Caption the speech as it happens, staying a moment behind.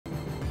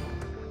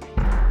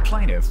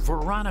plaintiff,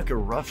 Veronica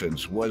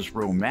Ruffins, was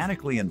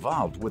romantically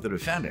involved with the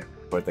defendant,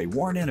 but they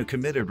weren't in a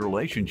committed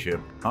relationship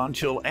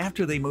until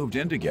after they moved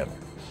in together.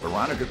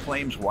 Veronica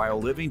claims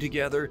while living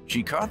together,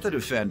 she caught the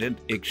defendant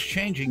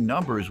exchanging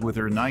numbers with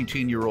her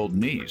 19-year-old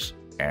niece,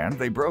 and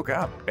they broke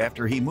up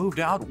after he moved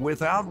out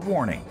without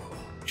warning.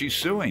 She's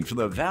suing for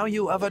the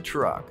value of a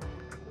truck.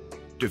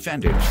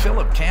 Defendant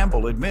Philip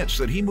Campbell admits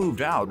that he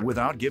moved out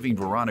without giving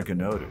Veronica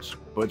notice,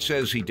 but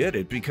says he did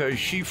it because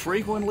she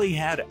frequently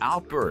had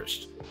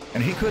outbursts,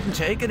 and he couldn't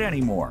take it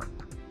anymore.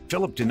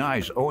 Philip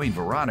denies owing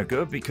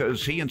Veronica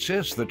because he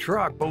insists the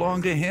truck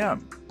belonged to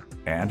him,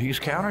 and he's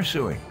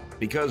countersuing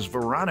because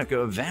Veronica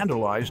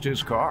vandalized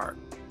his car.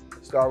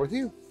 Start with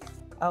you.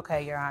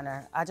 Okay, Your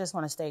Honor. I just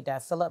want to state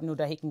that Philip knew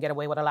that he can get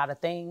away with a lot of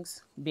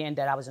things, being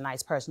that I was a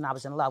nice person, I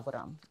was in love with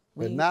him.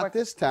 But not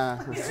this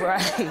time.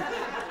 Right.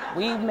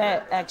 We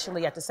met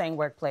actually at the same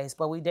workplace,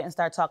 but we didn't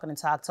start talking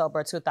until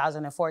October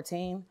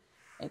 2014.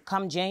 And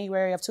come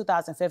January of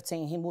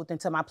 2015, he moved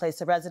into my place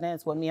of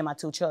residence with me and my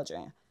 2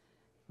 children.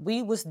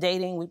 We was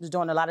dating, we was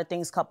doing a lot of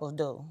things couples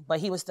do,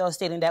 but he was still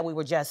stating that we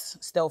were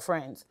just still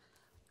friends.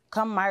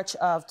 Come March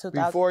of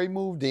 2000... Before he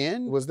moved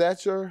in, was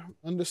that your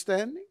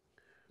understanding?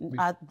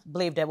 I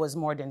believe that was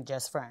more than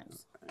just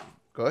friends.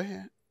 Go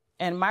ahead.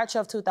 In March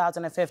of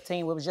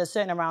 2015, we were just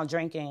sitting around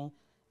drinking,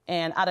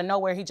 and out of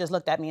nowhere, he just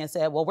looked at me and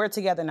said, well, we're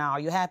together now, are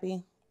you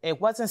happy? It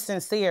wasn't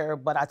sincere,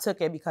 but I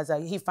took it because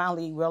he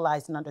finally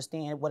realized and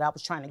understood what I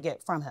was trying to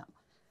get from him.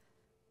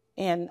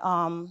 And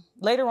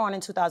later on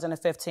in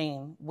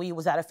 2015, we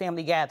was at a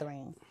family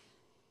gathering.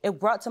 It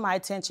brought to my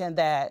attention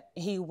that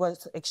he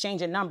was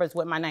exchanging numbers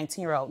with my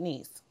 19-year-old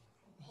niece.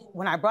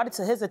 When I brought it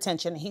to his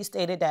attention, he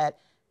stated that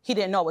he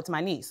didn't know it was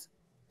my niece.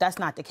 That's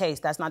not the case.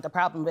 That's not the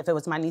problem. If it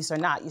was my niece or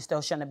not, you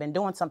still shouldn't have been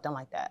doing something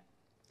like that.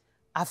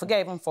 I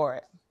forgave him for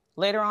it.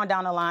 Later on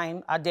down the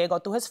line, I did go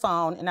through his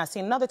phone, and I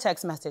seen another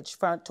text message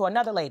to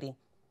another lady.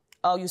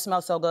 Oh, you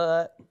smell so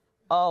good.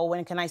 Oh,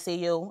 when can I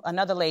see you?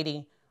 Another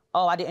lady.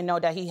 Oh, I didn't know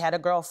that he had a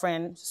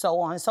girlfriend, so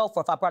on and so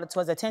forth. I brought it to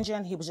his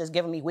attention. He was just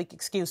giving me weak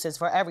excuses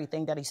for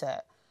everything that he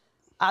said.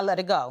 I let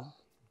it go.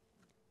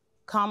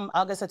 Come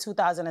August of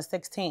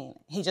 2016,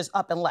 he just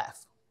up and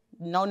left.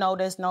 No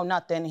notice, no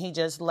nothing. He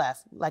just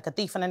left like a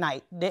thief in the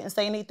night. Didn't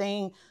say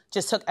anything,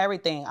 just took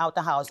everything out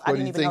the house. What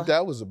do you think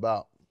that was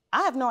about?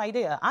 I have no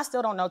idea. I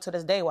still don't know to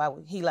this day why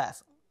he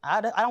left.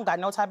 I don't got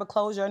no type of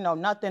closure, no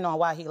nothing on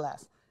why he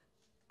left.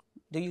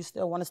 Do you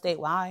still want to state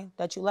why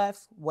that you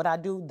left? What I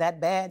do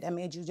that bad that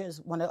made you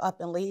just want to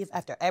up and leave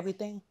after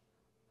everything?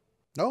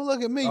 Don't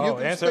look at me. Oh, you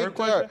can answer her speak to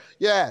question? her.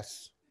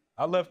 Yes.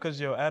 I left because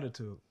of your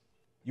attitude.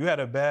 You had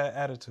a bad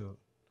attitude.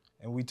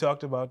 And we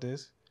talked about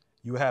this.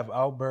 You have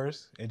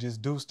outbursts and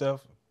just do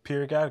stuff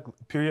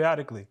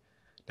periodically.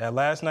 That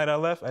last night I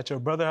left at your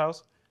brother's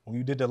house, when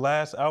you did the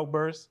last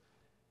outburst,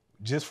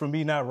 just for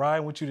me not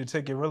riding with you to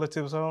take your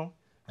relatives home,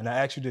 and I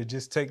asked you to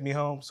just take me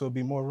home so it'd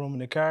be more room in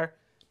the car,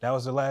 that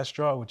was the last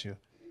straw with you.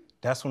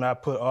 That's when I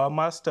put all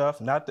my stuff,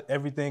 not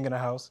everything in the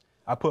house,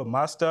 I put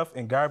my stuff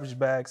in garbage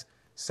bags,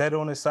 set it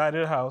on the side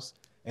of the house,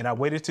 and I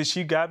waited till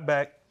she got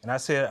back, and I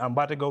said, I'm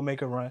about to go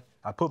make a run.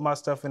 I put my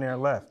stuff in there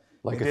and left.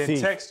 Like and a then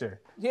thief. text her.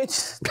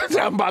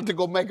 I'm about to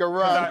go make a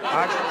run.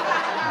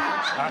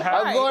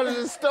 I'm going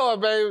to the store,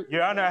 baby.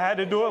 Your Honor, I had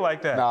to do it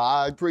like that. No,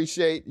 I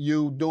appreciate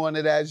you doing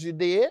it as you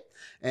did,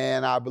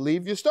 and I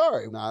believe your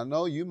story. Now, I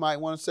know you might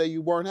want to say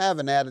you weren't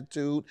having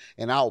attitude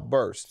and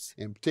outbursts,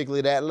 and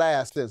particularly that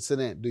last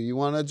incident. Do you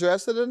want to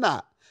address it or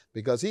not?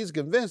 Because he's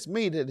convinced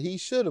me that he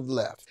should have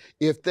left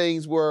if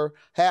things were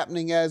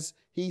happening as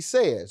he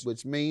says,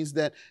 which means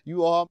that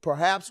you all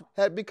perhaps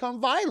had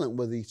become violent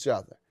with each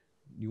other.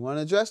 You want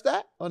to address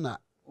that or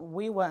not?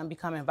 We weren't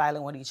becoming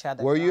violent with each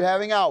other. Were you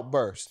having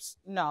outbursts?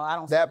 No, I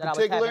don't. That I was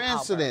particular having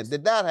incident, outbursts.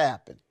 did that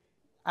happen?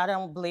 I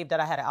don't believe that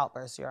I had an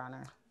outburst, Your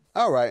Honor.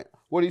 All right.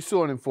 What are you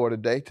suing him for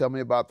today? Tell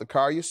me about the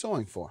car you're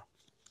suing for.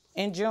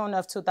 In June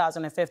of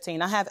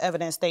 2015, I have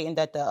evidence stating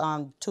that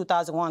the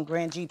 2001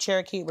 Grand Jeep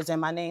Cherokee was in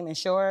my name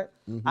insured.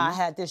 I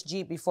had this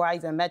Jeep before I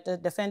even met the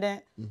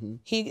defendant.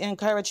 He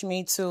encouraged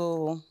me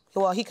to,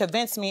 well, he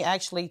convinced me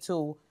actually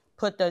to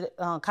put the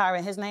car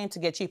in his name to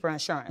get cheaper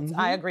insurance.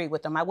 I agreed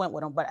with him. I went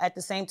with him. But at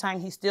the same time,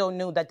 he still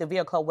knew that the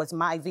vehicle was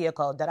my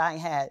vehicle that I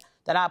had,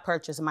 that I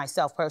purchased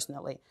myself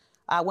personally.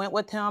 I went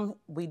with him.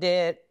 We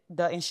did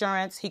the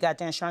insurance. He got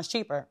the insurance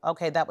cheaper.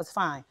 Okay, that was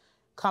fine.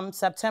 Come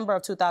September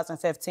of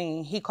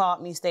 2015, he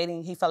called me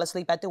stating he fell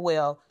asleep at the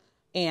wheel.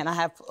 And I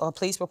have a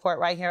police report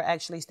right here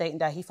actually stating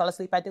that he fell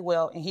asleep at the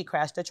wheel and he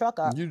crashed the truck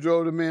up. You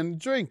drove him in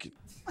drinking.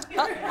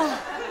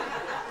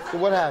 So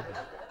what happened?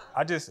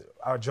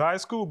 I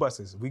drive school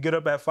buses. We get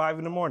up at 5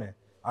 in the morning.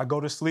 I go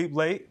to sleep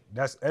late.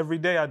 That's every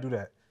day I do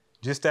that.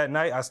 Just that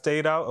night, I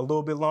stayed out a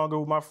little bit longer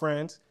with my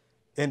friends.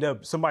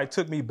 Somebody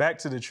took me back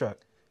to the truck.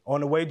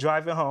 On the way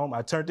driving home,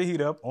 I turned the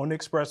heat up on the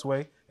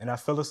expressway, and I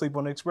fell asleep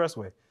on the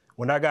expressway.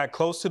 When I got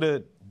close to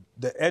the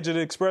edge of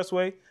the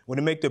expressway, when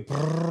it make the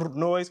brrr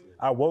noise,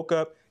 I woke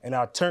up and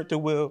I turned the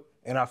wheel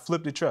and I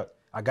flipped the truck.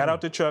 I got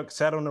out the truck,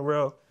 sat on the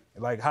rail,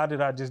 and like, how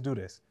did I just do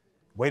this?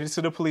 Waited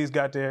till the police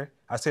got there.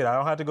 I said, I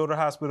don't have to go to the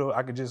hospital.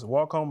 I could just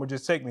walk home or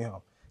just take me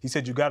home. He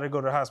said, you got to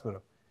go to the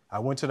hospital. I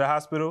went to the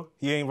hospital.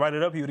 He ain't write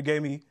it up. He would have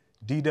gave me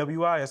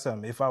DWI or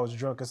something if I was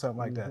drunk or something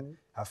like that.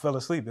 I fell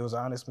asleep. It was an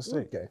honest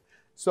mistake. Okay.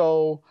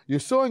 So you're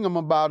suing him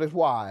about it.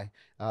 Why?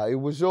 It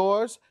was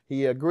yours.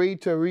 He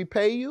agreed to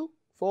repay you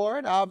for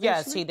it,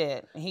 obviously? Yes, he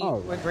did.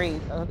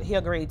 He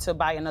agreed to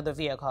buy another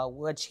vehicle,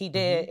 which he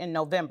did in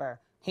November.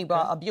 He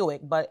bought a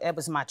Buick, but it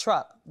was my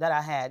truck that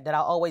I had that I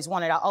always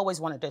wanted. I always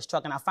wanted this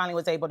truck, and I finally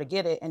was able to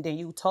get it, and then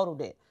you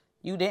totaled it.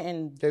 You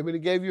didn't... Okay, but he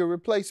gave you a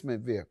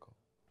replacement vehicle.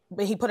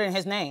 But he put it in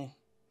his name.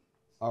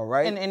 All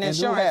right. And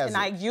insurance, and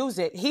I use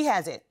it. He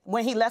has it.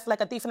 When he left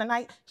like a thief in the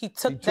night, he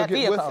took that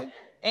vehicle. With him?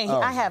 And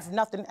I have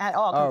nothing at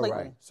all completely.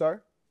 All right.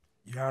 Sir?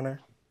 Your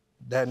Honor,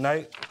 that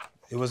night,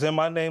 it was in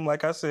my name,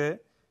 like I said.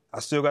 I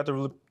still got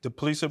the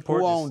police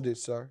report. Who owned it,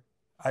 sir?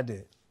 I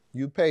did.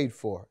 You paid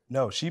for it?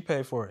 No, she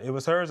paid for it. It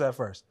was hers at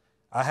first.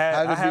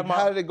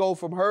 How did it go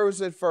from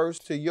hers at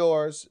first to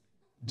yours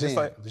just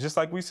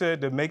like we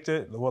said,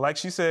 like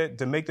she said,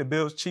 to make the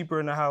bills cheaper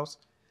in the house,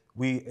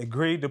 we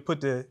agreed to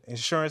put the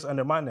insurance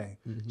under my name.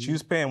 She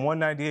was paying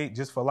 $198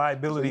 just for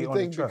liability on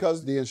the truck. You think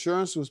because the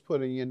insurance was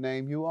put in your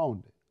name, you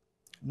owned it?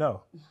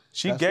 No.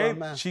 She gave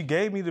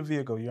me the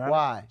vehicle, Your Honor.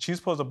 Why? She was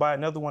supposed to buy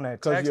another one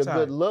at tax time. Because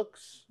your good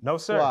looks? No,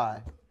 sir.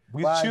 Why?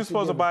 She was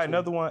supposed to buy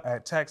another one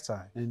at tax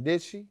time. And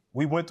did she?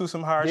 We went through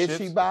some hardships.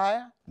 Did she buy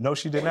it? No,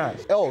 she did not.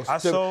 Oh,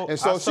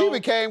 she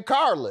became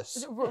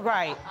carless.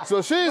 Right.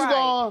 So she's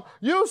going,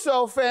 you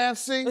so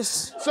fancy,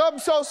 something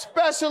so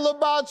special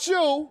about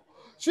you,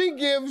 she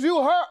gives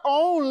you her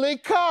only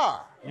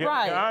car. Your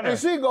Honor. And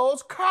she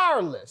goes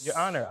carless. Your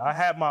Honor, I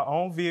had my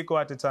own vehicle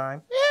at the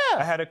time. Yeah.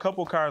 I had a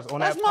couple cars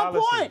on that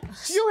policy. That's my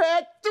point. You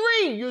had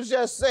 3, you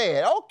just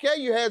said. Okay,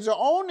 you had your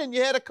own and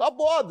you had a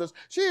couple others.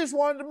 She just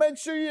wanted to make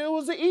sure it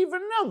was an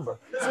even number.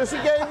 So she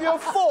gave you a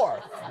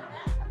 4th.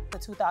 For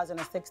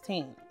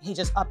 2016, he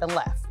just up and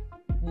left.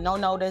 No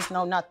notice,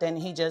 no nothing.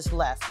 He just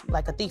left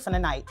like a thief in the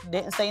night.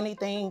 Didn't say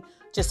anything,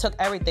 just took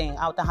everything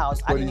out the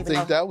house. What do you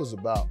think that was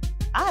about?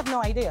 I have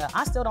no idea.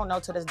 I still don't know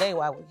to this day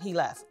why he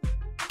left.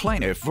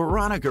 Plaintiff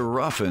Veronica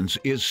Ruffins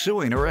is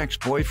suing her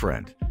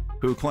ex-boyfriend,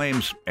 who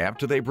claims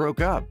after they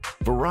broke up,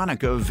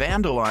 Veronica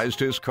vandalized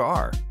his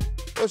car.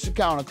 What's your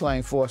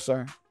counterclaim for,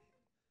 sir?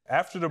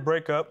 After the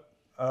breakup,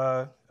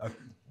 a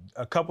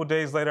couple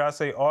days later, I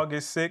say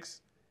August 6th,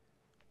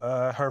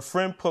 her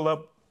friend pull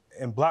up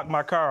and block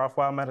my car off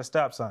while I'm at a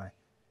stop sign.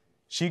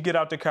 She get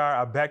out the car,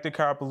 I back the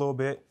car up a little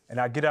bit,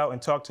 and I get out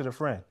and talk to the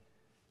friend.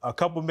 A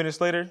couple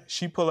minutes later,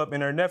 she pull up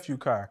in her nephew's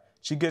car.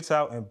 She gets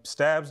out and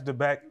stabs the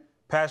back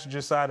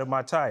passenger side of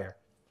my tire.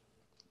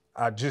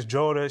 I just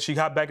drove her. She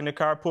got back in the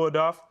car, pulled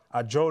off.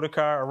 I drove the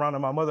car around to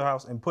my mother's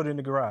house and put it in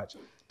the garage.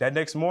 That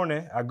next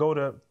morning, I go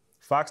to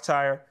Fox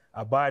Tire.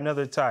 I buy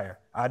another tire.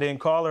 I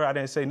didn't call her. I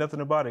didn't say nothing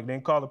about it.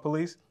 Didn't call the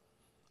police.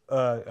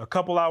 A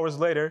couple hours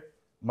later,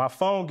 my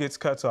phone gets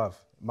cut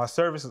off. My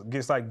service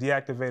gets like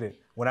deactivated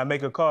when I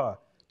make a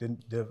call.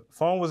 The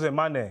phone was in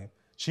my name.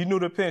 She knew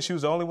the PIN. She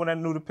was the only one that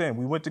knew the PIN.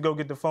 We went to go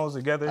get the phones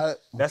together.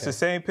 That's the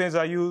same PINs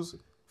I use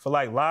for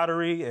like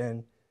lottery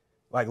and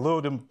like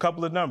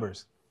couple of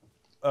numbers.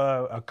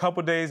 A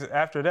couple days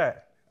after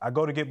that, I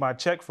go to get my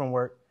check from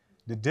work.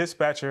 The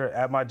dispatcher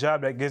at my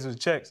job that gives us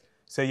checks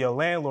say your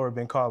landlord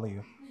been calling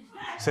you.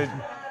 Said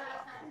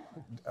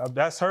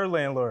that's her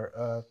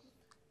landlord.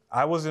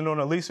 I wasn't on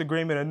a lease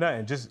agreement or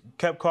nothing. Just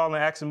kept calling,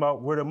 asking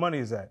about where the money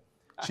is at.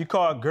 She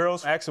called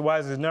girls, asking why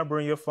is his number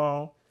in your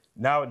phone.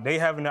 Now they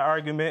having an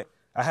argument.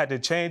 I had to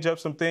change up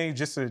some things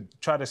just to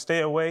try to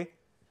stay away.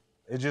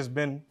 She just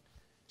been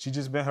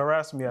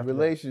harassing me after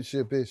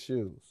Relationship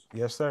issues.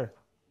 Yes, sir.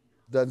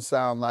 Doesn't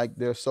sound like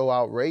they're so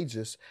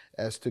outrageous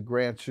as to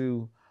grant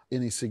you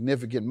any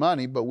significant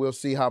money, but we'll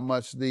see how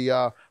much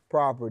the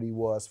property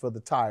was for the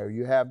tire.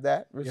 You have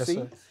that receipt?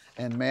 Yes, sir.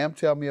 And ma'am,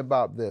 tell me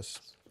about this.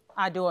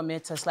 I do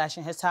admit to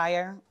slashing his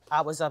tire.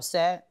 I was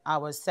upset, I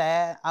was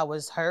sad, I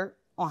was hurt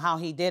on how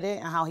he did it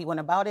and how he went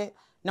about it,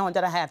 knowing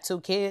that I have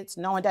 2 kids,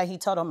 knowing that he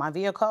totaled my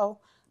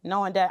vehicle,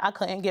 knowing that I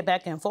couldn't get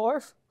back and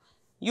forth.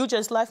 You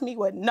just left me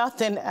with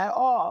nothing at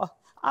all.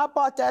 I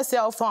bought that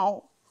cell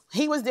phone.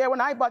 He was there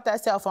when I bought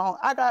that cell phone.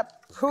 I got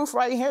proof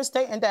right here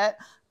stating that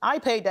I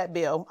paid that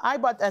bill. I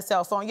bought that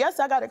cell phone. Yes,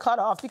 I got it cut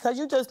off because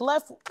you just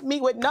left me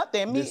with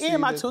nothing. Me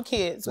and my 2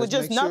 kids with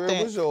just nothing. Let's make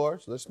sure it was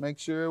yours. Let's make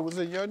sure it was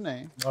in your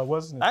name.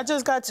 Wasn't it? I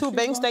just got 2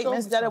 bank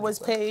statements that it was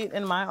paid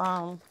in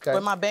my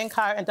with my bank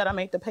card and that I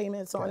made the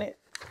payments on it.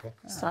 Okay.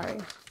 Sorry.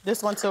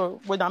 This one too,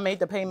 when I made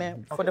the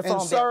payment for the phone bill.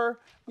 And sir,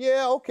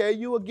 yeah, okay,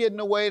 you were getting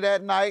away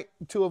that night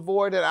to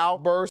avoid an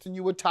outburst and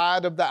you were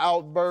tired of the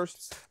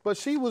outbursts, but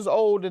she was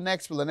owed an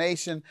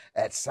explanation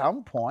at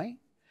some point.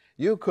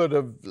 You could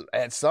have,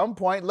 at some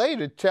point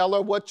later, tell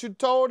her what you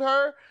told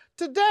her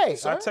today.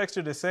 So I texted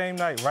her the same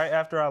night, right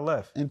after I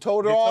left. And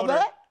told her all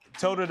that?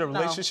 Told her the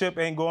relationship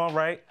ain't going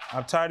right.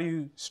 I'm tired of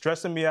you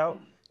stressing me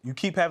out. You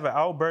keep having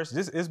outbursts.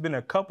 It's been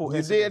a couple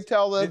incidents. You did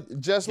tell her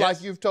just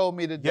like you've told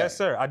me today? Yes,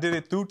 sir. I did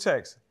it through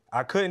text.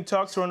 I couldn't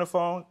talk to her on the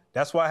phone.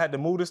 That's why I had to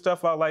move the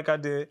stuff out like I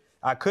did.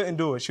 I couldn't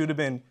do it. She would have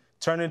been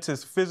turn into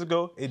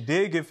physical. It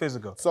did get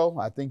physical. So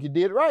I think you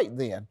did right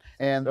then.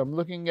 And I'm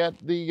looking at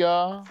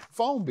the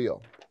phone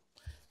bill.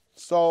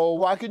 So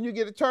why couldn't you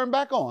get it turned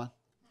back on?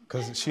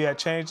 Because she had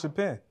changed the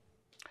PIN.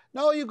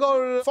 No, you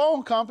go to the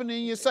phone company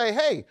and you say,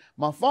 hey,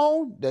 my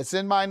phone that's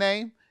in my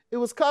name, it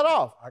was cut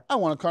off. I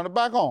want to turn it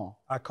back on.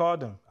 I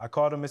called them.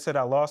 And said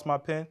I lost my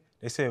PIN.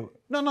 They said...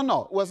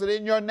 No. Was it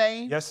in your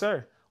name? Yes,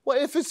 sir.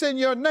 Well, if it's in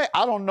your name,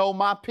 I don't know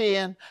my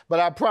PIN,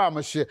 but I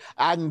promise you,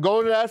 I can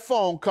go to that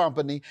phone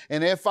company,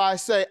 and if I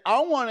say,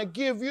 I want to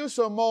give you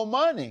some more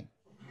money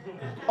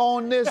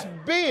on this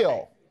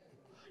bill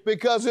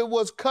because it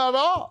was cut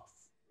off.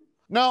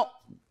 No,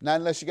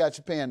 not unless you got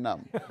your PIN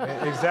number.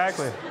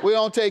 Exactly. We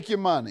don't take your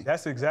money.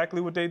 That's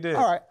exactly what they did.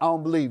 All right, I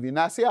don't believe you.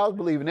 Now, see, I was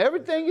believing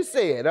everything you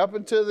said up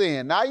until the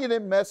end. Now you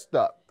done messed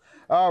up.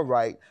 All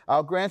right,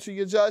 I'll grant you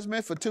your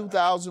judgment for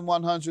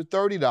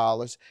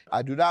 $2,130.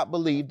 I do not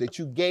believe that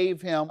you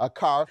gave him a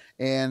car,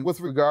 and with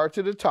regard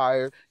to the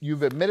tire,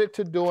 you've admitted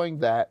to doing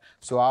that,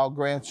 so I'll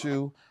grant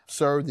you,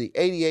 sir, the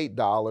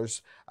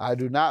 $88. I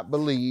do not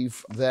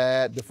believe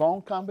that the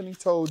phone company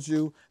told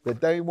you that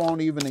they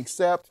won't even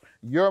accept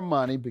your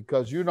money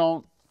because you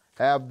don't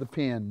have the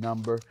PIN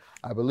number.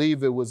 I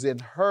believe it was in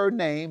her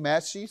name,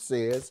 as she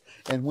says,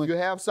 and when you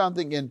have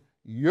something in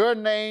your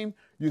name,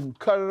 you can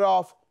cut it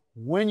off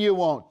when you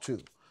want to.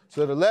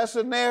 So the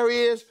lesson there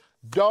is,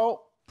 don't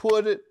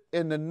put it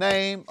in the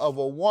name of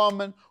a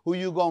woman who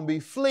you're going to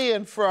be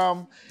fleeing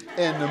from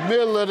in the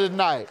middle of the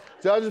night.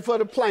 Judges for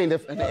the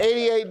plaintiff and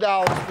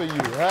 $88 for you.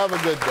 Have a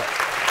good day.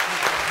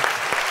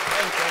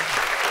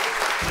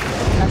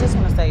 I just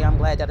want to say I'm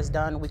glad that it's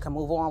done. We can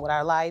move on with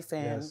our life,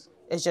 and Yes.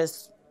 it's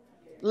just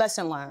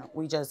lesson learned.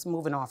 We just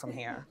moving on from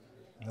here.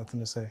 Nothing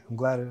to say. I'm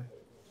glad